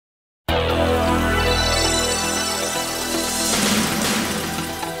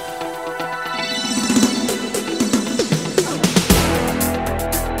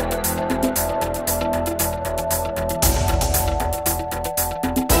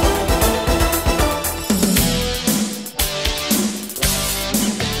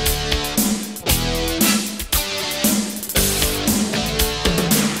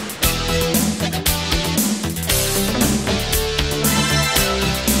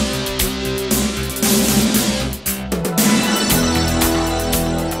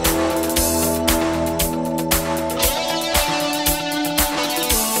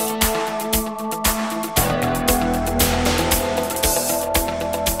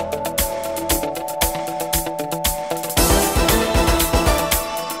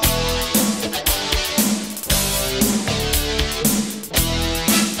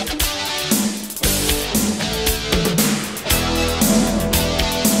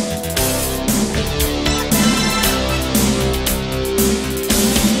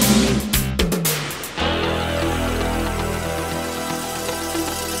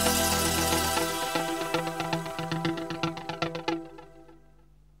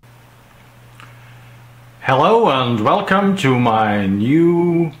Hello and welcome to my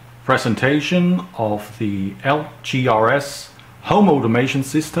new presentation of the LCARS home automation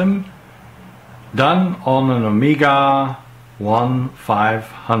system done on an Amiga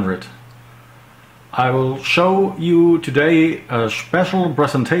 1500. I will show you today a special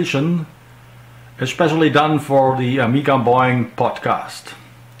presentation especially done for the Amiga Boing podcast.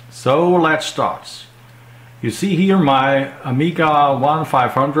 So let's start. You see here my Amiga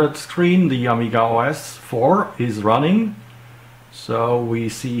 1500 screen, the Amiga OS 4 is running. So we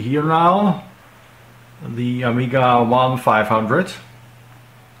see here now the Amiga 1500.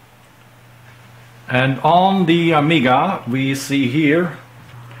 And on the Amiga we see here,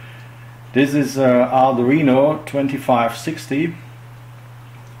 this is Arduino 2560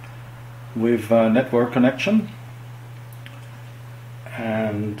 with a network connection.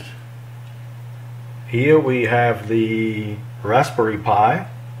 And here we have the RaspberryPi.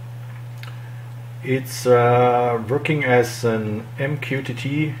 It's working as an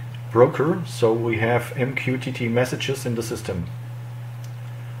MQTT broker, so we have MQTT messages in the system.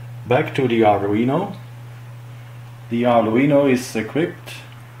 Back to the Arduino. The Arduino is equipped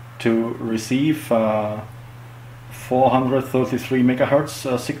to receive 433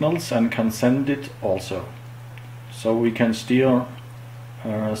 MHz signals and can send it also. So we can steer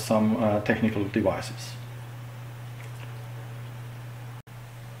some technical devices.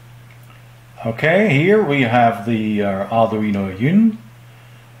 Okay, here we have the Arduino Uno.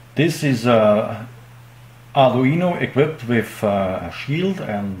 This is Arduino equipped with a shield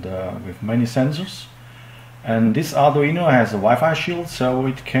and with many sensors. And this Arduino has a Wi-Fi shield, so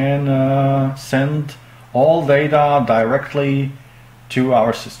it can send all data directly to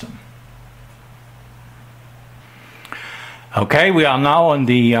our system. Okay, we are now on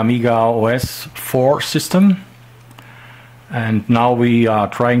the Amiga OS 4 system, and now we are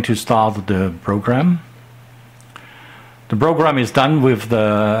trying to start the program. The program is done with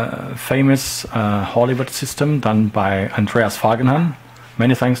the famous Hollywood system done by Andreas Fagenhan.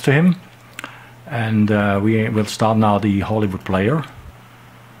 Many thanks to him. And we will start now the Hollywood player.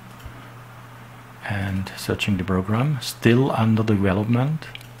 And searching the program, still under development.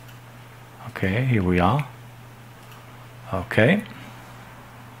 Okay, here we are. Okay,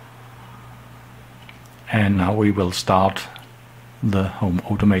 and now we will start the home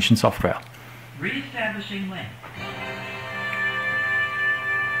automation software. Re-establishing link.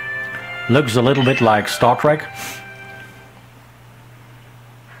 Looks a little bit like Star Trek.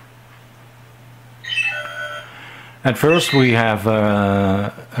 At first we have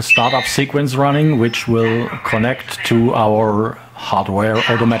a startup sequence running which will connect to our hardware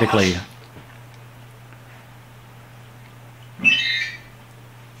automatically.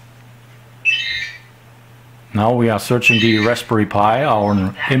 Now we are searching the RaspberryPi, our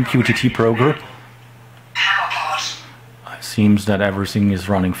MQTT broker. It seems that everything is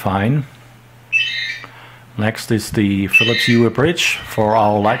running fine. Next is the Philips HUE bridge for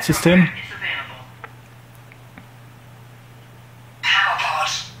our light system.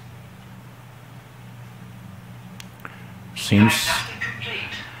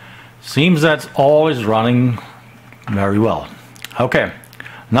 Seems that all is running very well. Okay,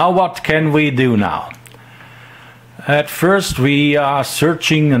 now what can we do now? At first we are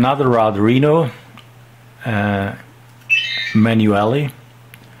searching another Arduino manually.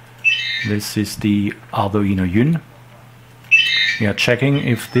 This is the Arduino Uno. We are checking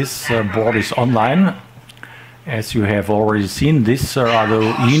if this board is online. As you have already seen, this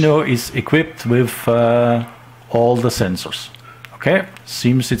Arduino is equipped with all the sensors. Okay,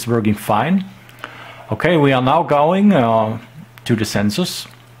 seems it's working fine. Okay, we are now going to the sensors.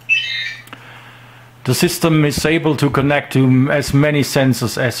 The system is able to connect to as many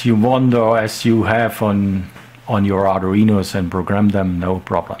sensors as you want or as you have on your Arduinos and program them, no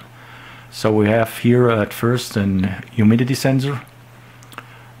problem. So we have here at first an humidity sensor.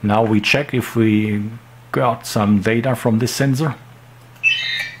 Now we check if we got some data from this sensor.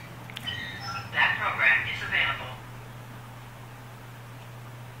 That program is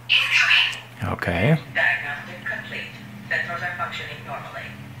available. Okay. Diagnostic complete. Sensors are functioning normally.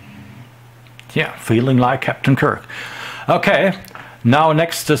 Yeah, feeling like Captain Kirk. Okay, now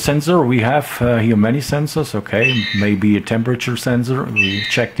next sensor we have here many sensors. Okay, maybe a temperature sensor. We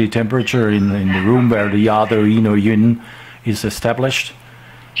check the temperature in the room where the Arduino Uno is established.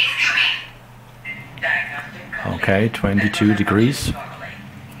 Okay, 22 degrees.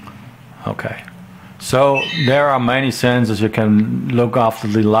 Okay, so there are many sensors. You can look after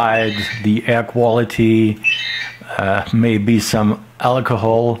the light, the air quality, maybe some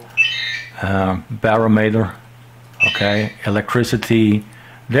alcohol. Barometer, okay, electricity,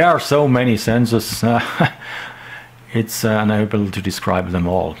 There are so many sensors, it's unable to describe them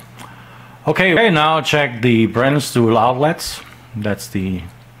all. Okay, now check the Brennenstuhl outlets. That's the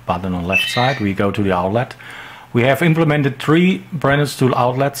button on the left side. We go to the outlet. We have implemented 3 Brennenstuhl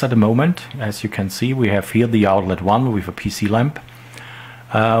outlets at the moment. As you can see, we have here the outlet 1 with a PC lamp.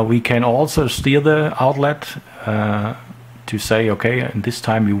 We can also steer the outlet to say, okay, and this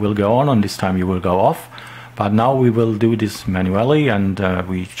time you will go on and this time you will go off. But now we will do this manually, and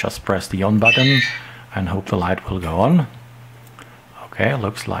we just press the on button and hope the light will go on. Okay,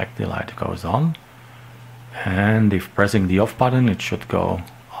 looks like the light goes on. And if pressing the off button, it should go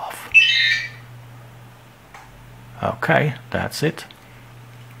off. Okay, that's it.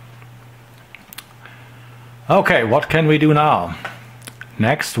 Okay, what can we do now?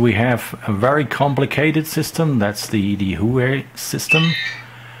 Next we have a very complicated system. That's the HUE system.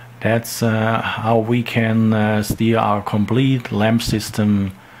 That's how we can steer our complete lamp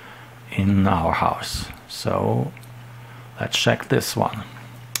system in our house. So let's check this one.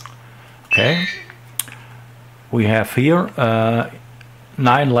 Okay, we have here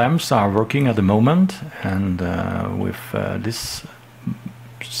 9 lamps are working at the moment, and with this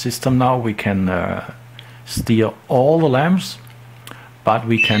system now we can steer all the lamps, but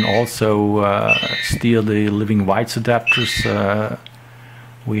we can also steer the living whites adapters.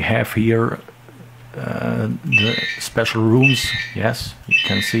 We have here the special rooms. Yes, you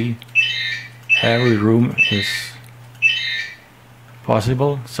can see every room is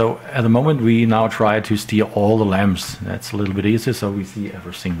possible. So at the moment we now try to steer all the lamps. That's a little bit easier, so we see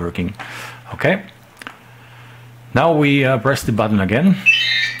everything working. Okay, now we press the button again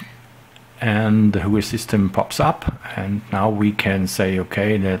and the HUE system pops up, and now we can say,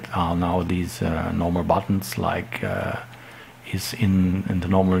 okay, that are now these normal buttons like is in the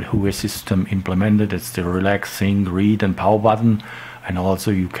normal HUE system implemented. It's the relax, think, read and power button, and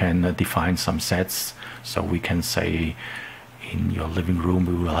also you can define some sets. So we can say in your living room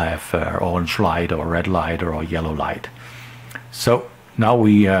we will have orange light or red light or yellow light. So now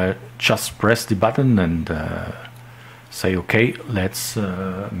we just press the button and say, okay, let's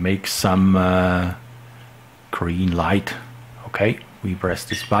make some green light. Okay, we press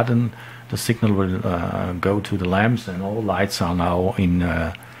this button, the signal will go to the lamps and all lights are now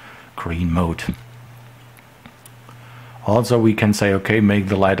in green mode. Also we can say, okay, make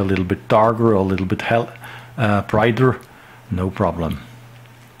the light a little bit darker or a little bit brighter, no problem.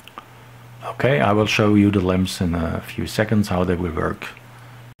 Okay, I will show you the lamps in a few seconds how they will work.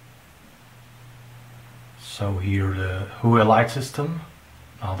 So here the HUE light system.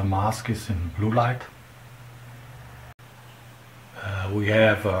 Now the mask is in blue light. We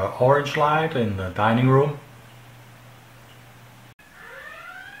have orange light in the dining room.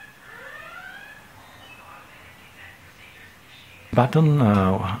 Button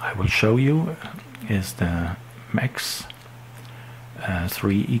I will show you is the Max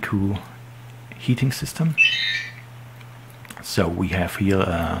 3 EQ heating system. So we have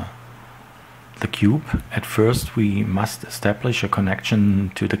here the cube. At first we must establish a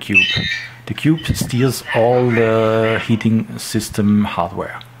connection to the cube. The cube steers all the heating system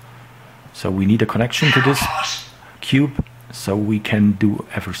hardware. So we need a connection to this cube so we can do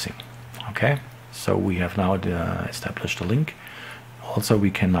everything. Okay, so we have now established a link. Also we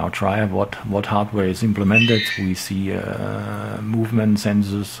can now try what hardware is implemented. We see movement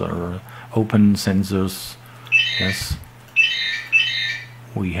sensors or open sensors. Yes.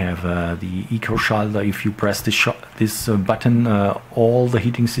 We have the eco schalter. If you press this button, all the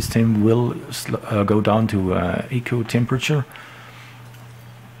heating system will go down to eco temperature.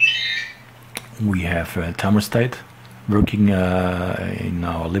 We have a thermostat working in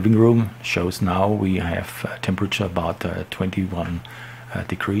our living room. Shows now we have temperature about 21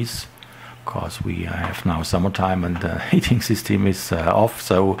 degrees, because we have now summertime and the heating system is off,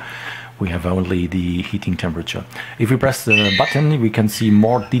 so we have only the heating temperature. If we press the button we can see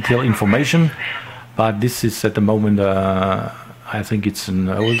more detailed information, but this is at the moment I think it's an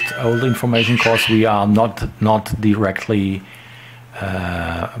old information, because we are not directly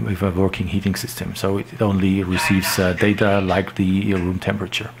with a working heating system, so it only receives data like the room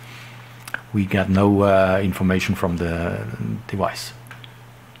temperature. We got no information from the device.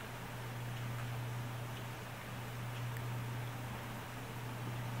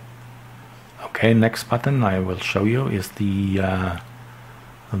 Okay, next button I will show you is the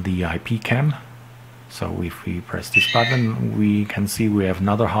IP cam. So if we press this button we can see we have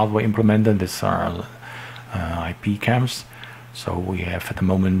another hardware implemented. These are IP cams. So we have at the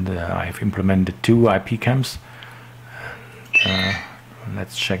moment I've implemented 2 IP cams. And,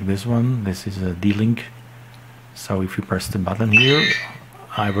 let's check this one. This is a D-Link. So if you press the button here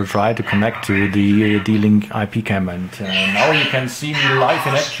I will try to connect to the D-Link IP cam, and now you can see me live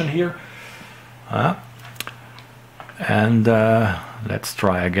in action here. And let's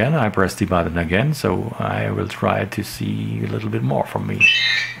try again. I press the button again, so I will try to see a little bit more from me.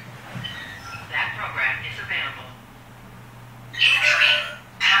 That program is available.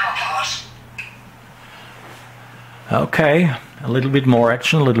 Okay, a little bit more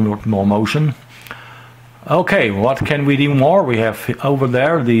action, a little bit more motion. Okay, what can we do more? We have over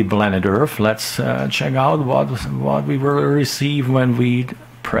there the planet Earth. Let's check out what we will receive when we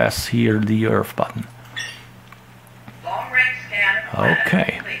press here the Earth button. Long-range scan of planet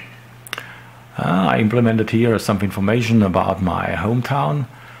Okay. complete. I implemented here some information about my hometown,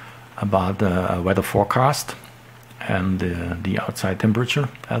 about the weather forecast and the outside temperature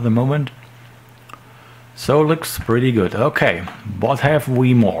at the moment. So looks pretty good. Okay, what have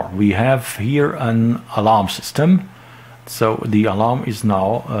we more? We have here an alarm system. So the alarm is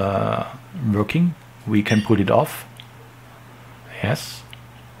now working. We can put it off. Yes.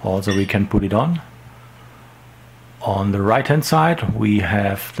 Also we can put it on. On the right hand side we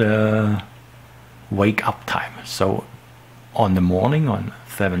have the wake up time. So on the morning on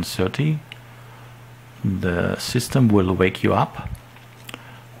 7:30 the system will wake you up.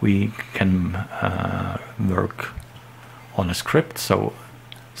 We can work on a script, so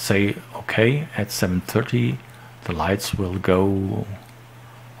say okay, at 7:30 the lights will go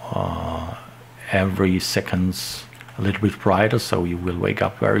every seconds a little bit brighter, so you will wake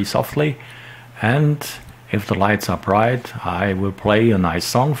up very softly, and if the lights are bright I will play a nice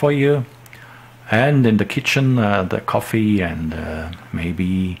song for you, and in the kitchen the coffee and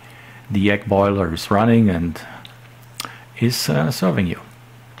maybe the egg boiler is running and is serving you.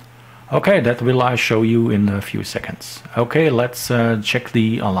 Okay, that will I show you in a few seconds. Okay, let's check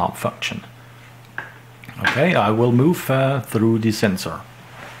the alarm function. Okay, I will move through the sensor.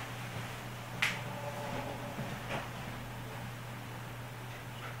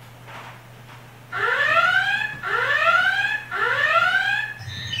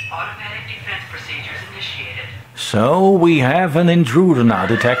 Automatic defense procedures initiated. So we have an intruder now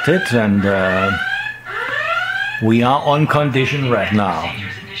detected, and we are on condition red now.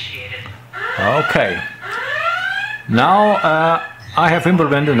 Procedures initiated. Okay. Now I have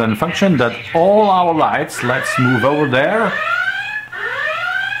implemented a function that all our lights, let's move over there,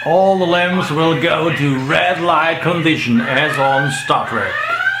 all the lamps will go to red light condition as on Star Trek.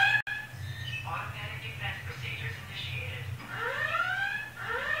 Automatic defense procedures initiated.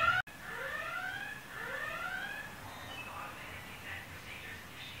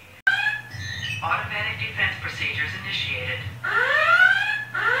 Automatic defense procedures initiated.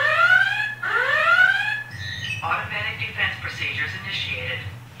 Automatic defense procedures initiated.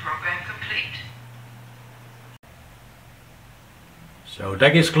 Program complete. So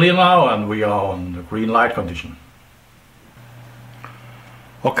deck is clear now and we are on the green light condition.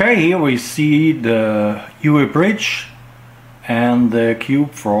 Okay, here we see the HUE bridge and the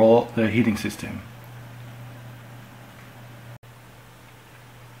cube for the heating system.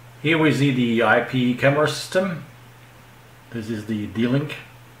 Here we see the IP camera system. This is the D-Link.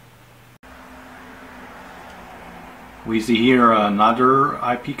 We see here another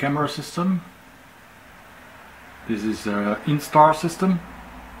IP camera system. This is an instar system.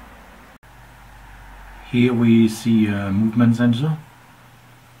 Here we see a movement sensor,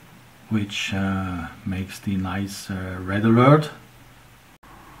 which makes the nice red alert.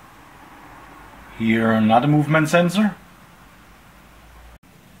 Here another movement sensor.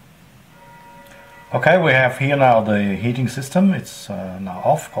 Okay, we have here now the heating system. It's now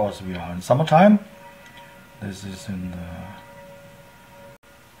off because we are in summertime. This is in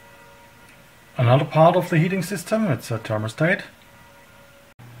another part of the heating system. It's a thermostat.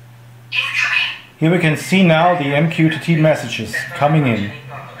 Here we can see now the MQTT messages coming in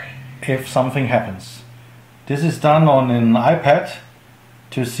if something happens. This is done on an iPad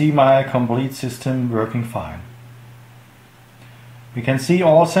to see my complete system working fine. We can see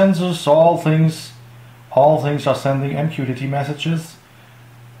all sensors, all things are sending MQTT messages.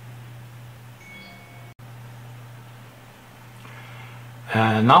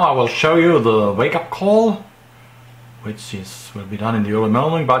 And now I will show you the wake-up call, which will be done in the early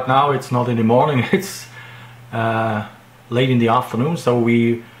morning, but now it's not in the morning, it's late in the afternoon, so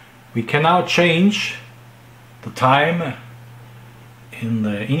we can now change the time in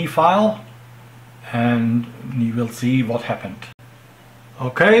the ini file and you will see what happened.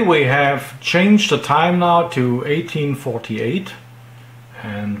 Okay, we have changed the time now to 1848,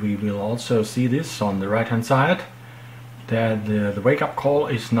 and we will also see this on the right hand side, that the wake-up call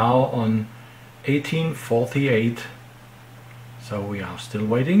is now on 1848 So we are still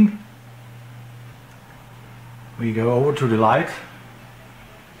waiting. We go over to the light.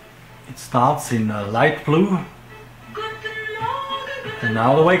 It starts in light blue. And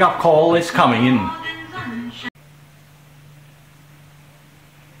now the wake up call is coming in.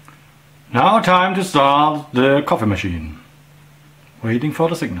 Now time to start the coffee machine. Waiting for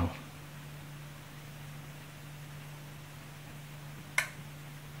the signal.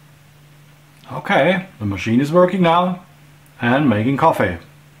 Okay, the machine is working now and making coffee.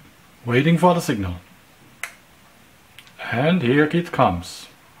 Waiting for the signal. And here it comes.